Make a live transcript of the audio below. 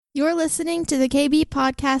You're listening to the KB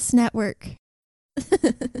Podcast Network.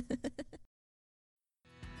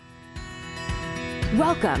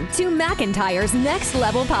 Welcome to McIntyre's Next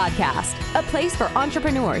Level Podcast, a place for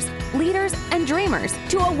entrepreneurs, leaders, and dreamers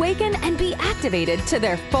to awaken and be activated to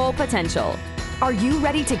their full potential. Are you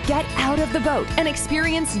ready to get out of the boat and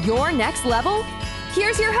experience your next level?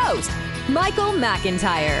 Here's your host, Michael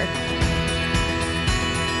McIntyre.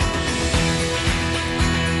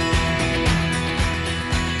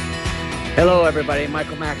 Hello, everybody.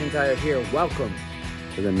 Michael McIntyre here. Welcome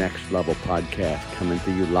to the Next Level Podcast, coming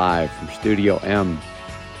to you live from Studio M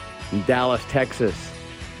in Dallas, Texas.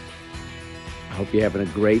 I hope you're having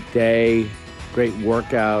a great day, great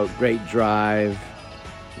workout, great drive,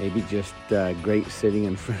 maybe just great sitting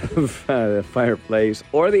in front of the fireplace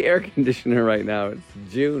or the air conditioner right now. It's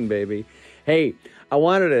June, baby. Hey, I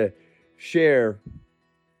wanted to share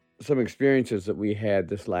some experiences that we had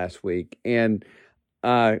this last week, and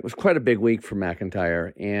it was quite a big week for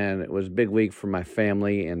McIntyre, and it was a big week for my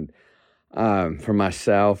family and for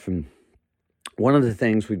myself. And one of the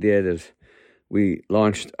things we did is we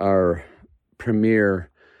launched our premiere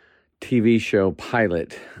TV show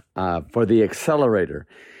pilot for the Accelerator.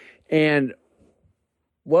 And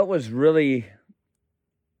what was really,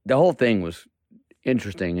 the whole thing was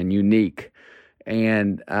interesting and unique.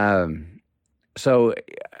 And so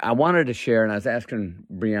I wanted to share, and I was asking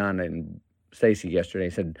Brianna and Stacy yesterday,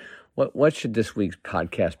 said, what should this week's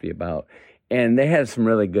podcast be about? And they had some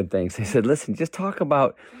really good things. They said, listen, just talk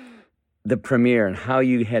about the premiere and how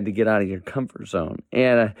you had to get out of your comfort zone.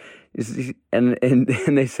 And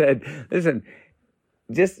they said, listen,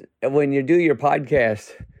 just when you do your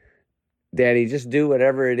podcast, Daddy, just do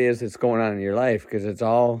whatever it is that's going on in your life, because it's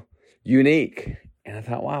all unique. And I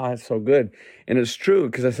thought, wow, that's so good. And it's true,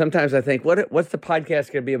 because sometimes I think, what's the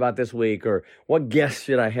podcast going to be about this week? Or what guests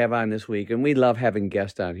should I have on this week? And we love having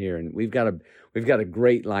guests on here. And we've got a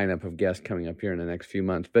great lineup of guests coming up here in the next few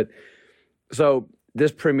months. But so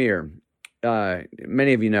this premiere,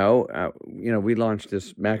 many of you know, we launched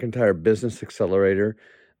this McIntyre Business Accelerator,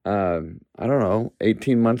 I don't know,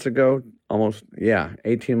 18 months ago,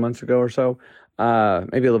 18 months ago or so,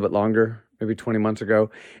 maybe a little bit longer. Maybe 20 months ago.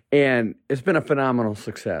 And it's been a phenomenal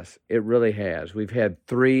success. It really has. We've had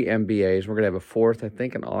 3 MBAs. We're going to have a 4th, I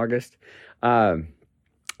think, in August. And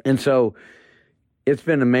so it's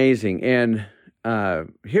been amazing. And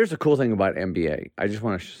here's the cool thing about MBA. I just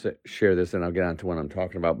want to share this, and I'll get on to what I'm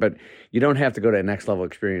talking about. But you don't have to go to a next level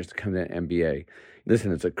experience to come to an MBA.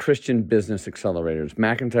 Listen, it's a Christian business accelerator. It's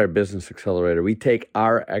McIntyre Business Accelerator. We take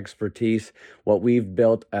our expertise, what we've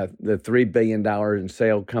built, the $3 billion in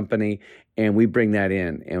sale company, and we bring that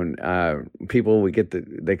in. And people,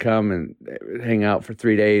 they come and hang out for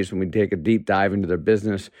 3 days, and we take a deep dive into their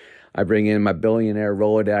business. I bring in my billionaire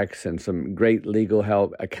Rolodex and some great legal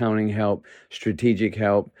help, accounting help, strategic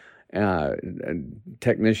help,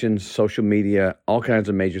 technicians, social media, all kinds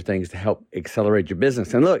of major things to help accelerate your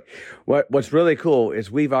business. And look, what's really cool is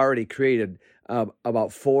we've already created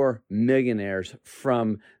about 4 millionaires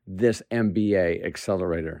from this MBA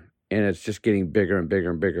accelerator. And it's just getting bigger and bigger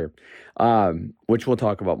and bigger, which we'll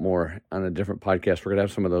talk about more on a different podcast. We're going to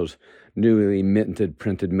have some of those newly minted,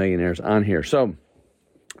 printed millionaires on here. So,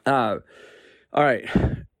 all right.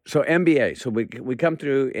 So MBA, so we come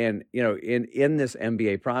through, and in this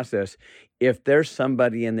MBA process, if there's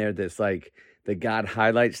somebody in there that's like that God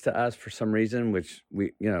highlights to us for some reason, which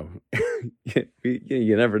we you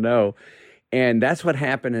never know, and that's what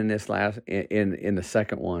happened in this in the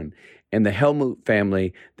second one. And the Helmut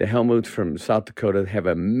family, the Helmuts from South Dakota, have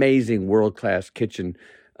an amazing world-class kitchen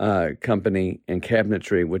company and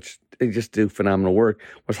cabinetry, which they just do phenomenal work,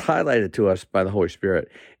 was highlighted to us by the Holy Spirit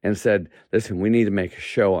and said, listen, we need to make a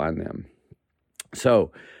show on them.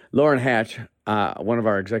 So Lauren Hatch, one of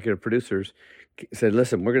our executive producers, said,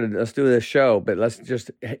 listen, let's do this show, but let's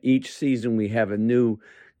just, each season we have a new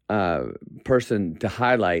person to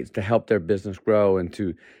highlight to help their business grow and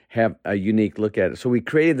to have a unique look at it. So we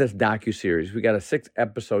created this docuseries. We got a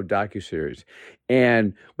 6-episode docuseries,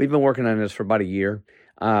 and we've been working on this for about a year.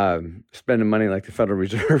 Spending money like the Federal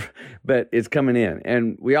Reserve, but it's coming in.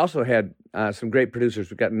 And we also had some great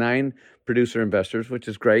producers. We've got 9 producer investors, which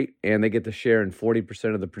is great, and they get to share in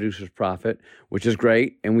 40% of the producer's profit, which is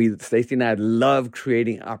great. And Stacey and I love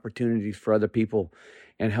creating opportunities for other people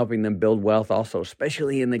and helping them build wealth also,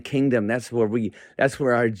 especially in the kingdom. That's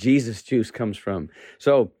where our Jesus juice comes from.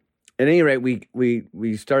 So at any rate,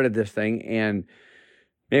 we started this thing, and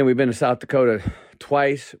man, we've been to South Dakota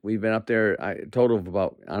twice. We've been up there a total of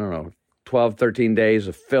about, 12, 13 days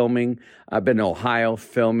of filming. I've been to Ohio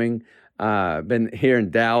filming. been here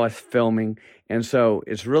in Dallas filming. And so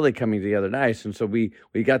it's really coming together nice. And so we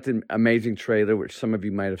got the amazing trailer, which some of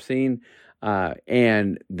you might have seen.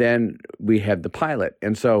 And then we had the pilot.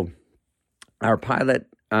 And so our pilot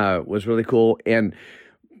was really cool. And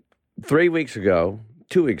 2 weeks ago,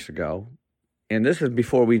 and this is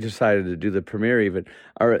before we decided to do the premiere even,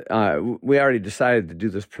 we already decided to do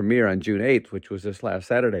this premiere on June 8th, which was this last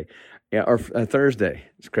Saturday, or Thursday.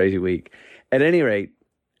 It's a crazy week. At any rate,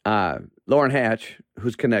 Lauren Hatch,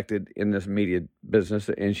 who's connected in this media business,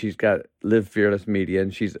 and she's got Live Fearless Media,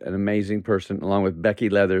 and she's an amazing person, along with Becky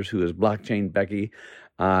Leathers, who is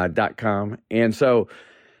blockchainbecky.com. And so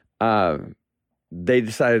they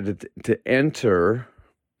decided to enter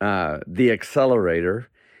the accelerator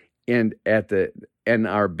at the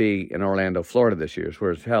NRB in Orlando, Florida this year is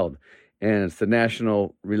where it's held. And it's the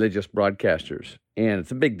National Religious Broadcasters. And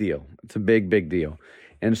it's a big deal. It's a big, big deal.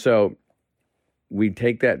 And so we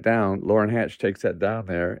take that down. Lauren Hatch takes that down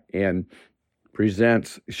there and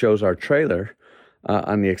shows our trailer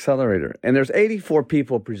on the accelerator. And there's 84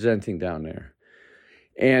 people presenting down there.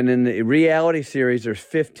 And in the reality series, there's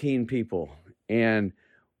 15 people. And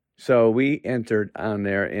so we entered on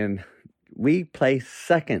there and we placed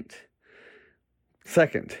second.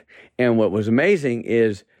 And what was amazing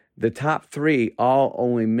is the top three all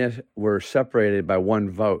were separated by one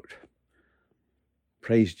vote.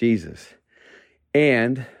 Praise Jesus.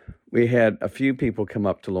 And we had a few people come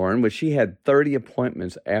up to Lauren, but she had 30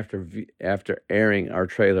 appointments after airing our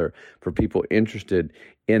trailer for people interested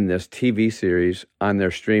in this TV series on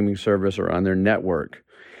their streaming service or on their network.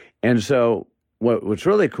 And so what's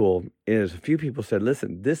really cool is a few people said,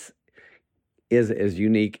 listen, this is as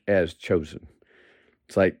unique as Chosen.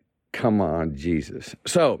 It's like, come on, Jesus.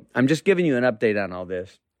 So I'm just giving you an update on all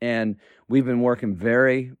this. And we've been working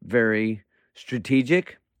very, very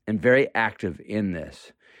strategic and very active in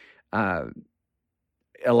this. A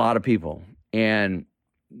lot of people. And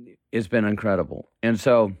it's been incredible. And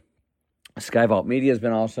so Skyvault Media has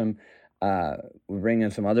been awesome. We're bringing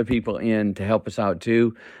some other people in to help us out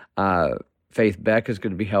too. Faith Beck is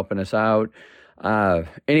going to be helping us out.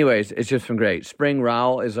 Anyways, it's just been great. Spring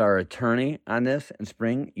Rowell is our attorney on this. And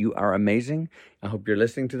Spring, you are amazing. I hope you're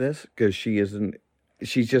listening to this because she's been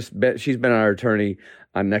our attorney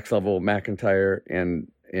on Next Level McIntyre and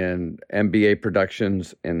MBA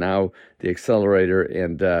Productions and now the Accelerator.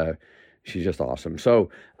 And she's just awesome. So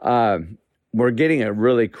we're getting a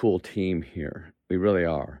really cool team here. We really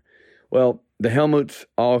are. Well, the Helmuts,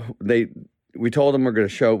 we told them we're going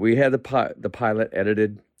to show. We had the pilot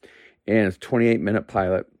edited. And it's a 28-minute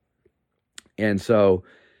pilot. And so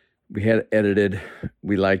we had it edited.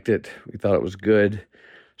 We liked it. We thought it was good.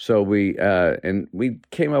 So we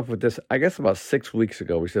came up with this, I guess about 6 weeks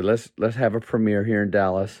ago. We said, let's have a premiere here in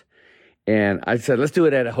Dallas. And I said, let's do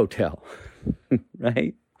it at a hotel,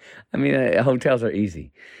 right? I mean, hotels are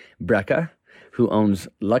easy. Brecca, who owns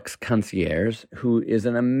Lux Concierge, who is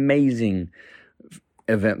an amazing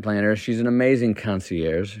event planner. She's an amazing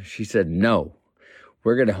concierge. She said, no.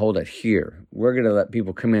 We're going to hold it here. We're going to let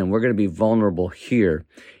people come in. We're going to be vulnerable here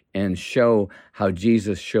and show how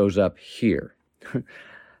Jesus shows up here. I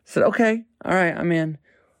said, okay, all right, I'm in.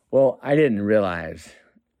 Well, I didn't realize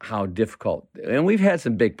how difficult. And we've had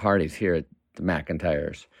some big parties here at the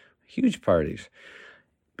McIntyres, huge parties.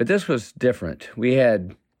 But this was different. We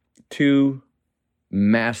had 2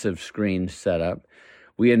 massive screens set up.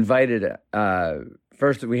 We invited,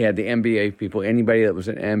 first we had the MBA people, anybody that was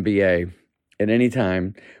an MBA. At any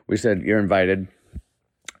time, we said, you're invited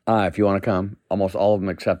if you want to come. Almost all of them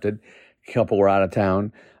accepted. A couple were out of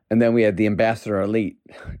town. And then we had the Ambassador Elite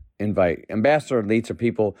invite. Ambassador Elites are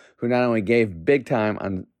people who not only gave big time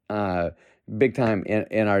in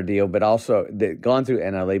our deal, but also gone through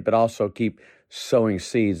NLE, but also keep sowing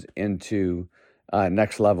seeds into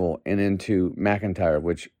Next Level and into McIntyre,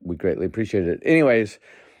 which we greatly appreciated. Anyways,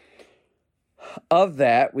 of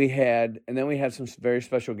that, we had some very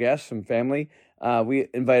special guests, some family. We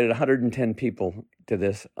invited 110 people to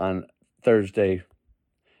this on Thursday.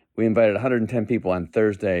 We invited 110 people on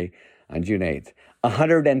Thursday on June 8th.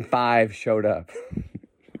 105 showed up.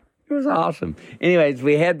 It was awesome. Anyways,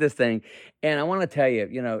 we had this thing, and I want to tell you,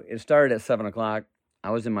 it started at 7 o'clock.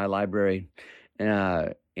 I was in my library,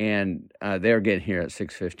 and they were getting here at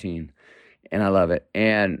 6:15, and I love it.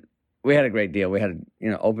 And we had a great deal. We had,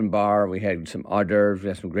 open bar. We had some hors d'oeuvres. We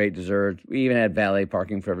had some great desserts. We even had valet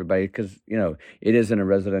parking for everybody because, it is in a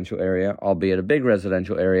residential area, albeit a big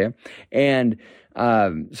residential area. And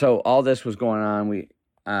so all this was going on.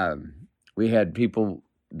 We had people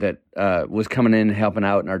that was coming in and helping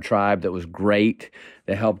out in our tribe that was great.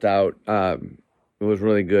 They helped out It was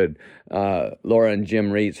really good. Laura and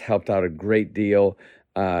Jim Reitz helped out a great deal.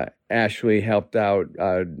 Ashley helped out.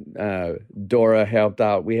 Dora helped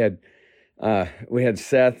out. We had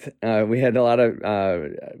Seth. We had a lot of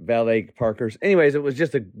valet parkers. Anyways, it was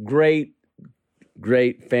just a great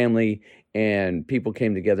family, and people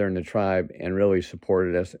came together in the tribe and really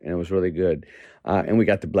supported us, and it was really good. And we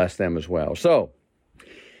got to bless them as well. So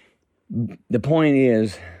the point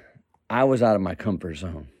is, I was out of my comfort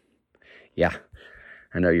zone. Yeah,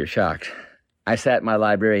 I know you're shocked. I sat in my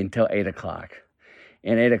library until 8 o'clock.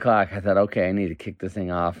 And 8 o'clock, I thought, okay, I need to kick this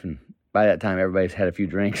thing off. And by that time, everybody's had a few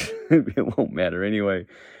drinks. It won't matter anyway.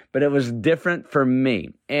 But it was different for me.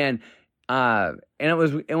 And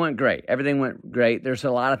it went great. Everything went great. There's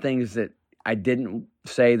a lot of things that I didn't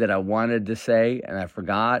say that I wanted to say, and I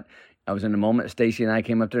forgot. I was in the moment. Stacy and I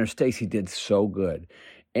came up there, and Stacy did so good.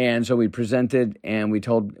 And so we presented, and we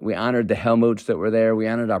honored the Helmuts that were there. We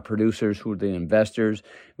honored our producers who were the investors.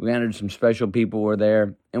 We honored some special people who were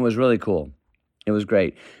there. It was really cool. It was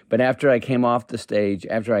great. But after I came off the stage,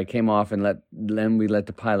 after I came off and we let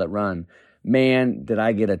the pilot run, man, did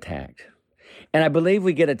I get attacked. And I believe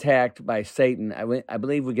we get attacked by Satan. I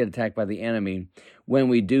believe we get attacked by the enemy when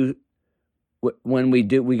we get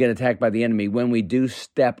attacked by the enemy when we do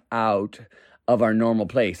step out of our normal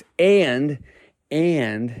place. And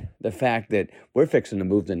the fact that we're fixing to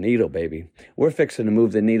move the needle, baby. We're fixing to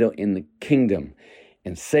move the needle in the kingdom.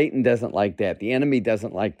 And Satan doesn't like that. The enemy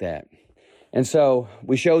doesn't like that. And so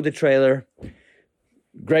we showed the trailer.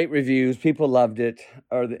 Great reviews. People loved it.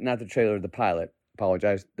 Not the trailer, the pilot.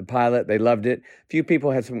 Apologize. The pilot, they loved it. A few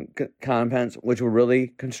people had some comments, which were really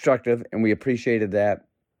constructive, and we appreciated that.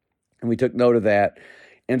 And we took note of that.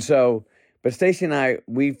 And so, but Stacy and I,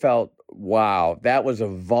 we felt, wow, that was a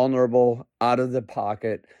vulnerable, out of the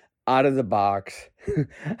pocket, out of the box,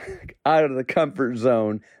 out of the comfort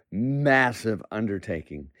zone, massive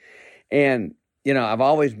undertaking. And, you know, I've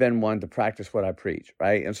always been one to practice what I preach,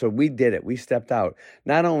 right? And so we did it. We stepped out.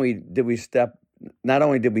 Not only did we step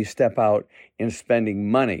out in spending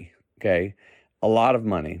money, okay, a lot of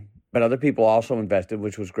money, but other people also invested,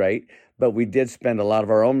 which was great. But we did spend a lot of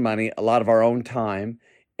our own money, a lot of our own time,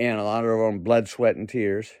 and a lot of our own blood, sweat, and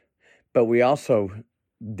tears. But we also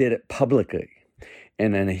did it publicly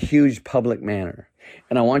and in a huge public manner.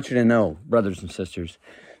 And I want you to know, brothers and sisters,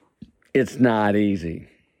 it's not easy.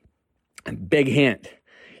 Big hint,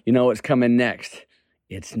 you know what's coming next.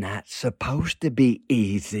 It's not supposed to be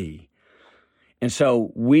easy. And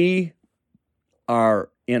so we are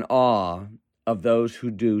in awe of those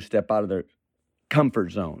who do step out of their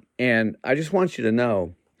comfort zone. And I just want you to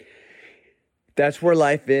know, that's where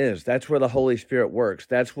life is. That's where the Holy Spirit works.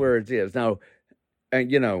 That's where it is. Now,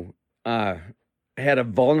 I had a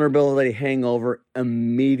vulnerability hangover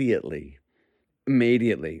immediately.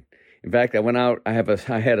 In fact, I went out. I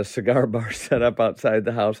had a cigar bar set up outside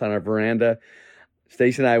the house on our veranda.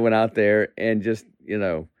 Stacy and I went out there and just,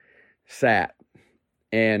 sat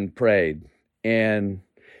and prayed and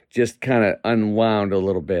just kind of unwound a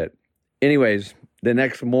little bit. Anyways, the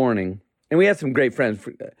next morning, and we had some great friends.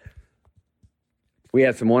 We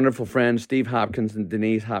had some wonderful friends. Steve Hopkins and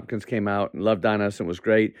Denise Hopkins came out and loved on us, and it was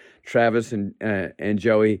great. Travis and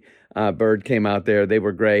Joey Bird came out there. They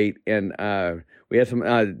were great. And we had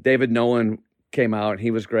some, David Nolan came out.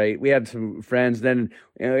 He was great. We had some friends. Then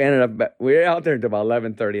we were out there until about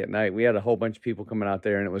 11:30 at night. We had a whole bunch of people coming out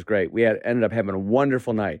there, and it was great. We ended up having a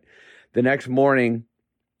wonderful night. The next morning,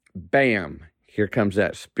 bam, here comes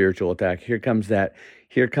that spiritual attack. Here comes that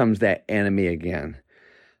enemy again.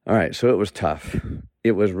 All right, so it was tough.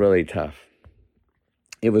 It was really tough.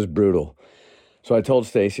 It was brutal. So I told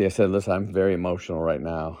Stacy, I said, listen, I'm very emotional right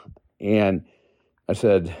now. And I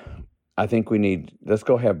said, I think let's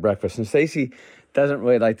go have breakfast. And Stacy doesn't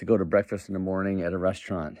really like to go to breakfast in the morning at a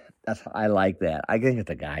restaurant. I like that. I think it's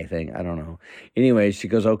a guy thing. I don't know. Anyway, she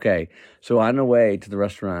goes, okay. So on the way to the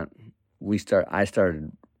restaurant, I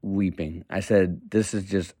started weeping. I said, this is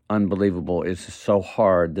just unbelievable. It's so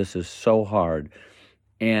hard. This is so hard.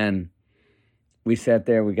 And we sat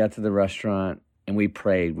there, we got to the restaurant, and we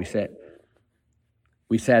prayed. We sat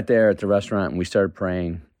there at the restaurant, and we started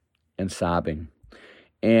praying and sobbing.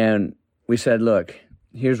 And we said, look,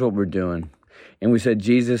 here's what we're doing. And we said,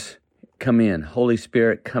 Jesus, come in. Holy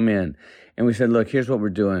Spirit, come in. And we said, look, here's what we're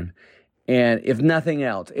doing. And if nothing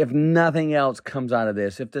else comes out of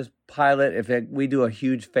this, if this pilot, we do a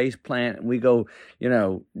huge face plant and we go,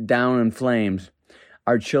 down in flames,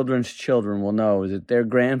 our children's children will know that their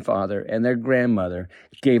grandfather and their grandmother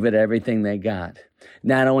gave it everything they got.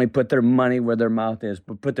 Not only put their money where their mouth is,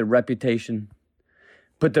 but put their reputation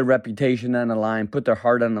on the line, put their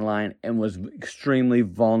heart on the line, and was extremely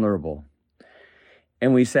vulnerable.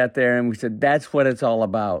 And we sat there and we said, that's what it's all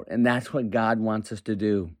about. And that's what God wants us to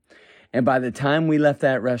do. And by the time we left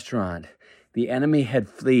that restaurant, the enemy had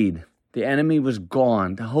fled. The enemy was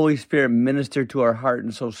gone. The Holy Spirit ministered to our heart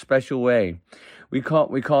in so special way. We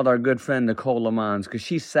called our good friend Nicole Lamons because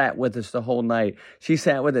she sat with us the whole night. She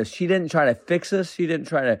sat with us. She didn't try to fix us. She didn't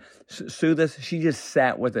try to soothe us. She just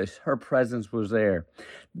sat with us. Her presence was there.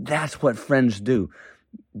 That's what friends do.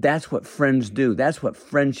 That's what friends do. That's what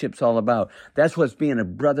friendship's all about. That's what's being a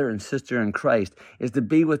brother and sister in Christ, is to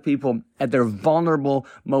be with people at their vulnerable,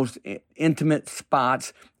 most intimate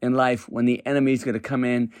spots in life when the enemy's going to come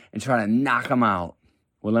in and try to knock them out.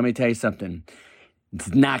 Well, let me tell you something.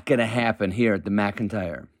 It's not going to happen here at the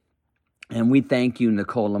McIntyre. And we thank you,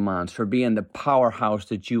 Nicole Lamons, for being the powerhouse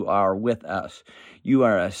that you are with us. You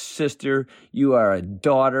are a sister. You are a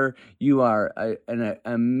daughter. You are an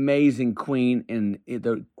amazing queen in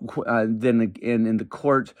the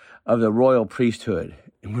court of the royal priesthood.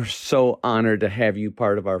 And we're so honored to have you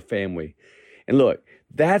part of our family. And look,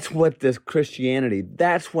 that's what this Christianity,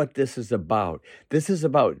 that's what this is about. This is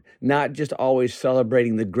about not just always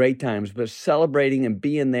celebrating the great times, but celebrating and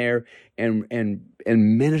being there and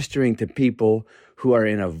ministering to people who are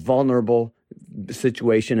in a vulnerable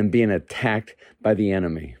situation and being attacked by the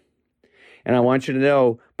enemy. And I want you to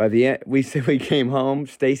know, by the end, we came home,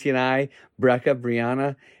 Stacy and I, Brecca,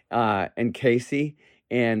 Brianna, and Casey,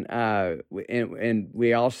 and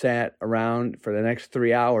we all sat around for the next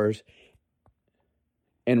 3 hours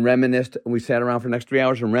and reminisced. We sat around for the next 3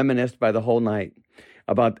 hours and reminisced by the whole night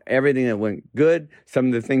about everything that went good, some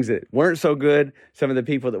of the things that weren't so good, some of the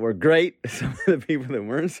people that were great, some of the people that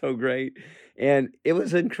weren't so great. And it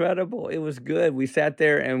was incredible. It was good. We sat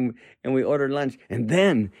there and we ordered lunch. And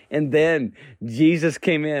then Jesus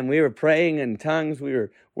came in. We were praying in tongues. We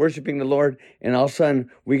were worshiping the Lord. And all of a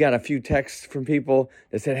sudden, we got a few texts from people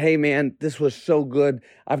that said, hey, man, this was so good.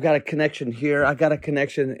 I've got a connection here. I got a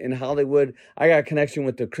connection in Hollywood. I got a connection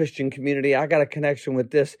with the Christian community. I got a connection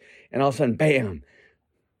with this. And all of a sudden, bam,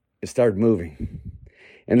 it started moving.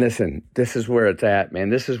 And listen, this is where it's at, man.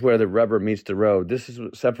 This is where the rubber meets the road. This is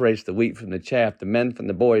what separates the wheat from the chaff, the men from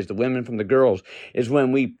the boys, the women from the girls, is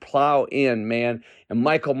when we plow in, man. And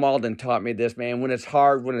Michael Malden taught me this, man. When it's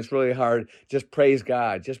hard, when it's really hard, just praise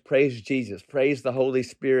God. Just praise Jesus. Praise the Holy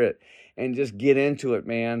Spirit. And just get into it,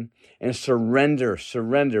 man. And surrender.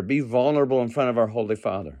 Be vulnerable in front of our Holy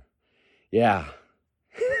Father. Yeah.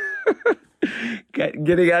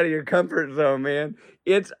 Getting out of your comfort zone, man.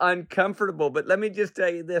 It's uncomfortable, but let me just tell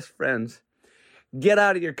you this, friends. Get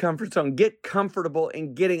out of your comfort zone. Get comfortable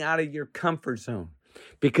in getting out of your comfort zone,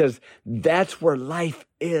 because that's where life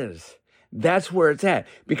is. That's where it's at.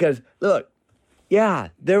 Because look, yeah,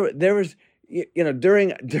 there was,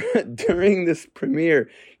 during this premiere,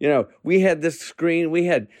 we had this screen. We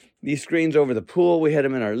had these screens over the pool. We had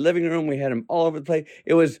them in our living room. We had them all over the place.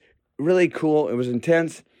 It was really cool. It was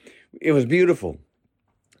intense. It was beautiful.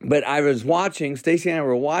 But I was watching, Stacy and I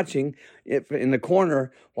were watching it in the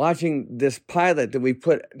corner, watching this pilot that we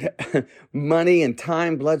put money and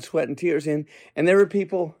time, blood, sweat, and tears in. And there were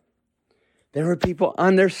people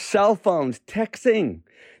on their cell phones texting.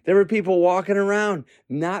 There were people walking around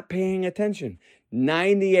not paying attention.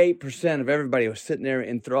 98% of everybody was sitting there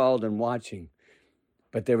enthralled and watching.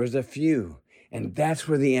 But there was a few. And that's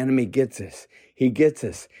where the enemy gets us. He gets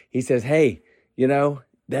us. He says, hey,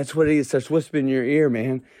 that's what he starts whispering in your ear,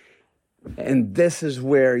 man. And this is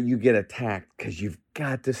where you get attacked, because you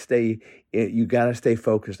got to stay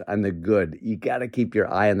focused on the good. You got to keep your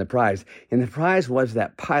eye on the prize. And the prize was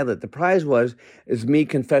that pilot. The prize is me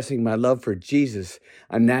confessing my love for Jesus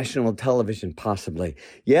on national television, possibly.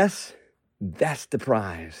 Yes, that's the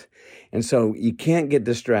prize. And so you can't get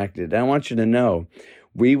distracted. I want you to know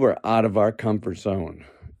we were out of our comfort zone,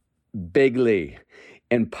 bigly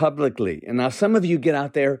and publicly. And now some of you get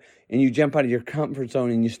out there and you jump out of your comfort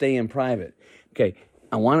zone and you stay in private. Okay,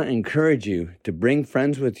 I want to encourage you to bring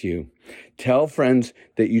friends with you. Tell friends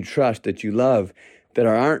that you trust, that you love,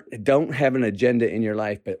 that don't have an agenda in your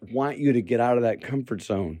life, but want you to get out of that comfort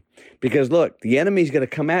zone. Because look, the enemy's going to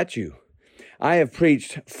come at you. I have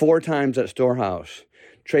preached 4 times at Storehouse.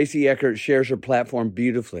 Tracy Eckert shares her platform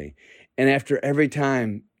beautifully. And after every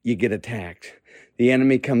time you get attacked, the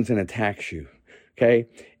enemy comes and attacks you. Okay.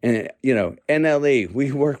 And, NLE,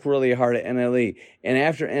 we work really hard at NLE. And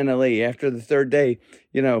after NLE, after the 3rd day,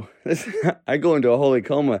 I go into a holy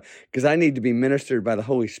coma because I need to be ministered by the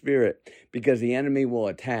Holy Spirit, because the enemy will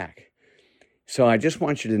attack. So I just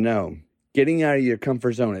want you to know, getting out of your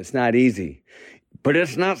comfort zone, it's not easy, but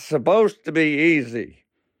it's not supposed to be easy.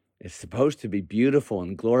 It's supposed to be beautiful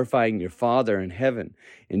and glorifying your Father in heaven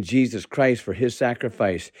in Jesus Christ for his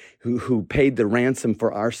sacrifice, who paid the ransom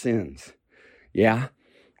for our sins. Yeah?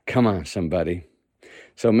 Come on, somebody.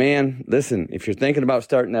 So, man, listen, if you're thinking about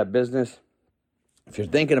starting that business,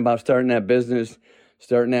 starting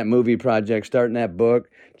that movie project, starting that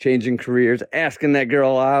book, changing careers, asking that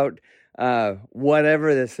girl out,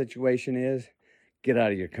 whatever the situation is, get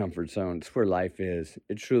out of your comfort zone. It's where life is.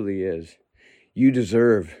 It truly is.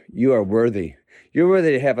 You are worthy. You're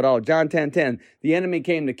worthy to have it all. John 10:10, the enemy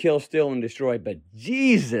came to kill, steal, and destroy, but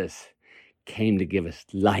Jesus came to give us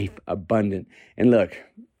life abundant. And look,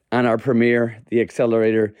 on our premiere, The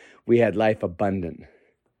Accelerator, we had life abundant.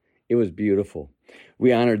 It was beautiful.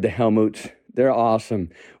 We honored the Helmuts. They're awesome.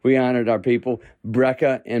 We honored our people.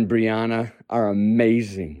 Brecca and Brianna are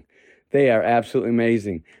amazing. They are absolutely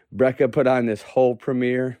amazing. Brecca put on this whole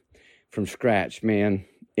premiere from scratch, man.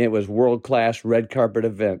 It was world-class red carpet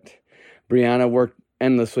event. Brianna worked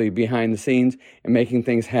endlessly behind the scenes and making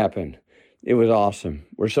things happen. It was awesome.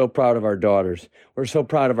 We're so proud of our daughters. We're so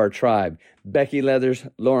proud of our tribe. Becky Leathers,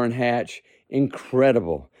 Lauren Hatch,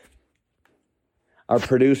 incredible. Our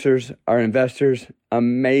producers, our investors,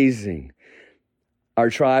 amazing. Our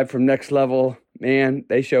tribe from Next Level, man,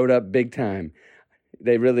 they showed up big time.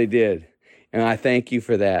 They really did. And I thank you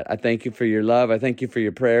for that. I thank you for your love. I thank you for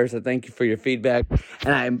your prayers. I thank you for your feedback.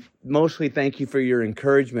 And I mostly thank you for your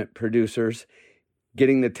encouragement, producers,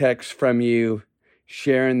 getting the text from you,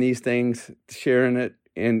 sharing these things, sharing it.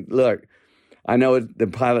 And look, I know the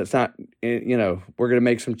pilot's not, we're going to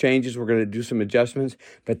make some changes. We're going to do some adjustments,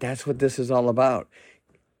 but that's what this is all about.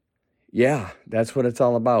 Yeah, that's what it's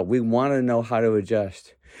all about. We want to know how to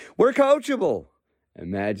adjust. We're coachable.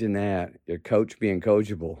 Imagine that, your coach being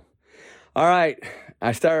coachable. All right,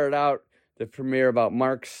 I started out the premiere about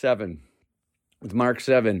Mark 7, with Mark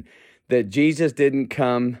 7, that Jesus didn't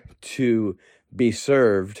come to be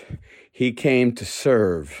served. He came to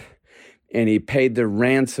serve, and he paid the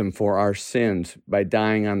ransom for our sins by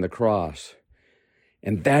dying on the cross.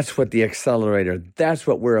 And that's what the Accelerator, that's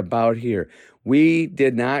what we're about here. We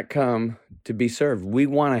did not come to be served. We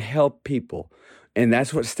want to help people. And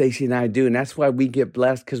that's what Stacy and I do. And that's why we get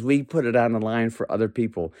blessed, because we put it on the line for other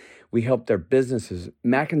people. We help their businesses.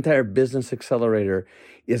 McIntyre Business Accelerator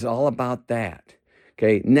is all about that.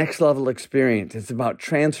 Okay, next level experience. It's about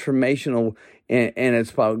transformational, and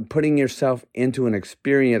it's about putting yourself into an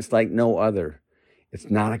experience like no other. It's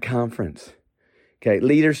not a conference. Okay,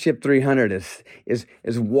 Leadership 300 is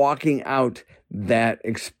walking out that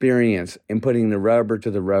experience and putting the rubber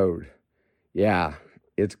to the road. Yeah,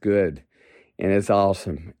 it's good. And it's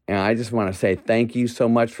awesome. And I just want to say thank you so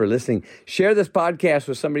much for listening. Share this podcast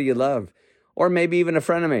with somebody you love, or maybe even a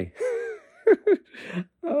friend of me.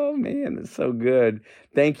 Oh, man, it's so good.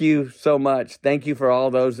 Thank you so much. Thank you for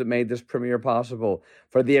all those that made this premiere possible.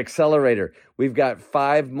 For the Accelerator, we've got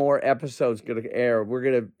 5 more episodes going to air. We're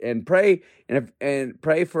going to pray and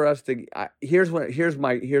pray for us to. Here's what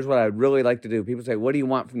I'd really like to do. People say, "What do you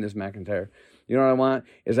want from this, McIntyre?" You know what I want?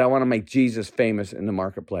 I want to make Jesus famous in the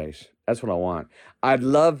marketplace. That's what I want. I'd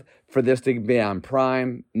love for this to be on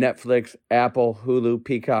Prime, Netflix, Apple, Hulu,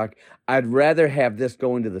 Peacock. I'd rather have this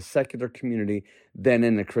go into the secular community than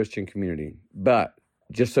in the Christian community. But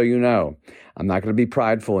just so you know, I'm not going to be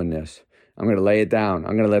prideful in this. I'm going to lay it down.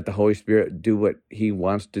 I'm going to let the Holy Spirit do what he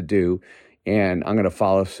wants to do, and I'm going to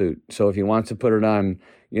follow suit. So if he wants to put it on,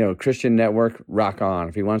 Christian Network, rock on.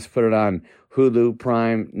 If he wants to put it on Hulu,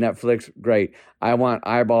 Prime, Netflix, great. I want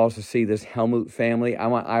eyeballs to see this Helmut family. I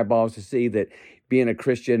want eyeballs to see that being a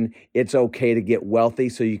Christian, it's okay to get wealthy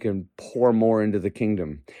so you can pour more into the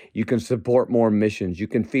kingdom. You can support more missions. You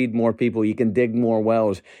can feed more people. You can dig more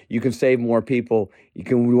wells. You can save more people. You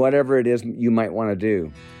can, whatever it is you might want to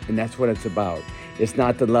do. And that's what it's about. It's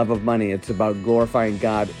not the love of money. It's about glorifying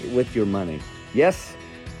God with your money. Yes?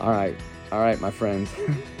 All right, my friends.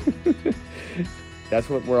 That's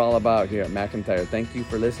what we're all about here at McIntyre. Thank you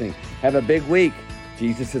for listening. Have a big week.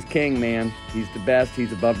 Jesus is king, man. He's the best.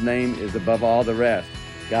 He's above name, is above all the rest.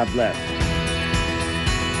 God bless.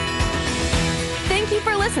 Thank you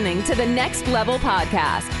for listening to the Next Level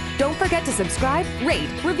Podcast. Don't forget to subscribe, rate,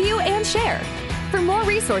 review, and share. For more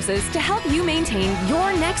resources to help you maintain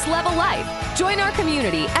your next level life, join our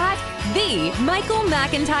community at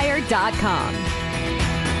themichaelmcintyre.com.